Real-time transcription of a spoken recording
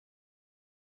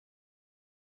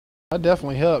That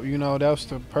definitely helped. That's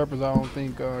the purpose. I don't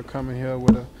think coming here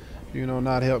would have,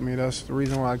 not helped me. That's the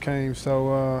reason why I came.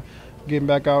 So getting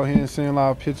back out here and seeing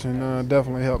live pitching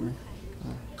definitely helped me.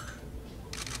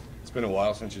 It's been a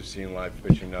while since you've seen live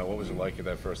pitching now. What was it like at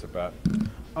that first at bat?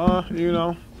 It's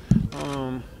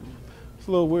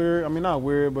a little weird. I mean, not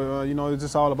weird, but it's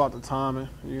just all about the timing.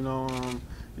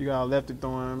 You got lefty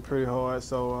throwing pretty hard,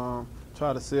 so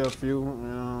try to see a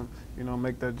few,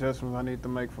 make the adjustments I need to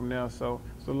make from there. So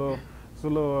it's a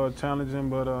little challenging,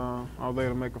 but I was able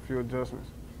to make a few adjustments.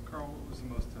 Carl, what was the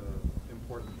most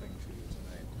important thing to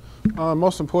you tonight?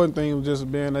 Most important thing was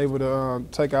just being able to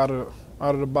take out of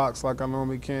the box like I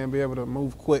normally can, be able to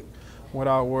move quick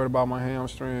without worried about my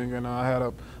hamstring. And I had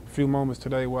a few moments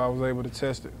today where I was able to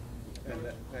test it.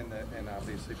 And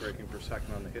obviously breaking for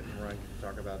second on the hit and run. Can you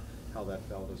talk about how that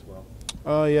felt as well?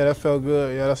 Yeah, that felt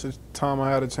good. Yeah, that's the time I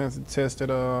had a chance to test it.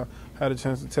 Had a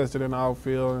chance to test it in the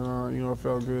outfield, and it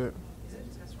felt good. Is it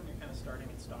a test when you're kind of starting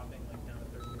and stopping, like down to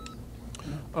third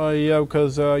base? Yeah,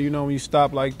 because when you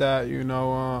stop like that,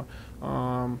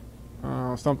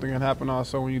 something can happen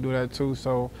also when you do that too.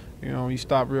 So when you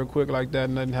stop real quick like that,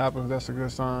 and nothing happens. That's a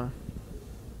good sign.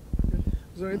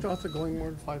 Is there any thoughts of going more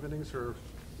than 5 innings, or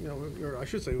I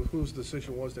should say, whose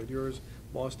decision was that? Yours,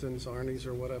 Boston's, Arnie's,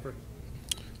 or whatever?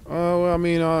 Well, I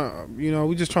mean,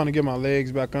 we're just trying to get my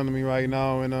legs back under me right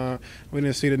now, and we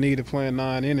didn't see the need of playing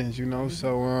 9 innings,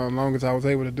 So as long as I was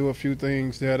able to do a few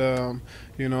things that,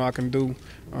 I can do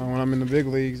when I'm in the big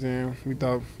leagues, then we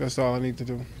thought that's all I need to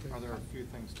do. Are there a few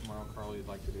things tomorrow, Carl, you'd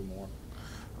like to do more?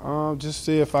 Just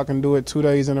see if I can do it 2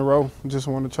 days in a row. Just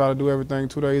want to try to do everything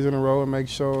 2 days in a row and make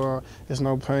sure there's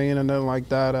no pain or nothing like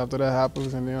that after that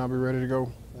happens, and then I'll be ready to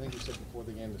go. I think you said before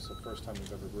the game this is the first time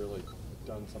you've ever really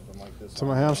done something like this. To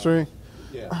my hamstring?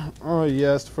 Yeah.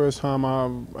 Yeah, it's the first time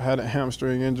I've had a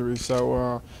hamstring injury,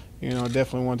 so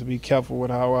definitely want to be careful with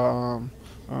how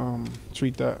I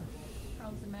treat that.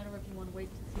 Carl, does it matter if you want to wait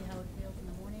to see how it feels in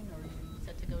the morning, or are you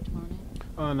set to go tomorrow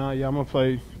night? No, yeah, I'm gonna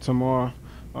play tomorrow,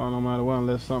 no matter what,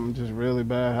 unless something just really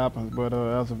bad happens. But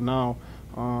as of now,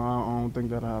 I don't think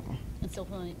that'll happen. And still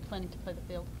planning to play the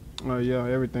field? Yeah,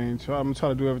 everything. I'm gonna try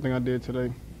to do everything I did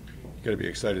today. You got to be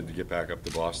excited to get back up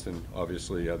to Boston.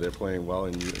 Obviously, they're playing well,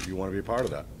 and you want to be a part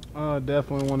of that.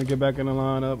 Definitely want to get back in the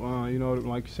lineup.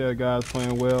 Like you said, guys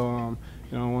playing well.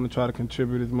 I want to try to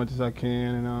contribute as much as I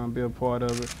can and be a part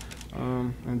of it.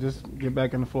 And just get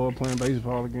back in the floor playing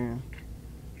baseball again.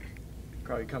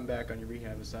 Carl, you come back on your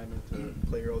rehab assignment to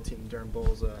play your old team during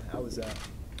bowls. How was that?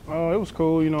 Oh, it was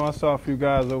cool. I saw a few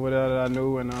guys over there that I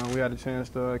knew, and we had a chance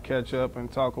to catch up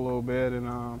and talk a little bit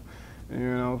and,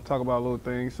 talk about little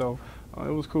things. So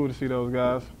it was cool to see those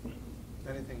guys.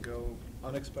 Anything go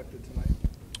unexpected tonight?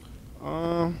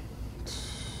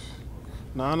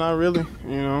 No, not really.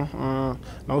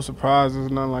 No surprises,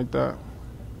 nothing like that.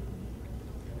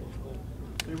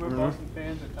 You were Boston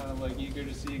fans are kind of like eager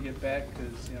to see you get back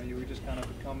because you were just kind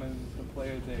of becoming the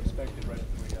player they expected right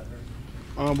after you got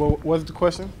hurt. But what's the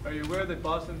question? Are you aware that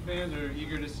Boston fans are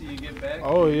eager to see you get back?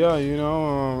 Oh yeah,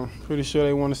 pretty sure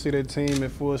they want to see their team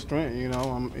at full strength.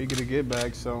 I'm eager to get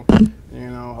back, so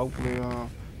hopefully I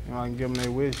can give them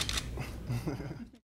their wish.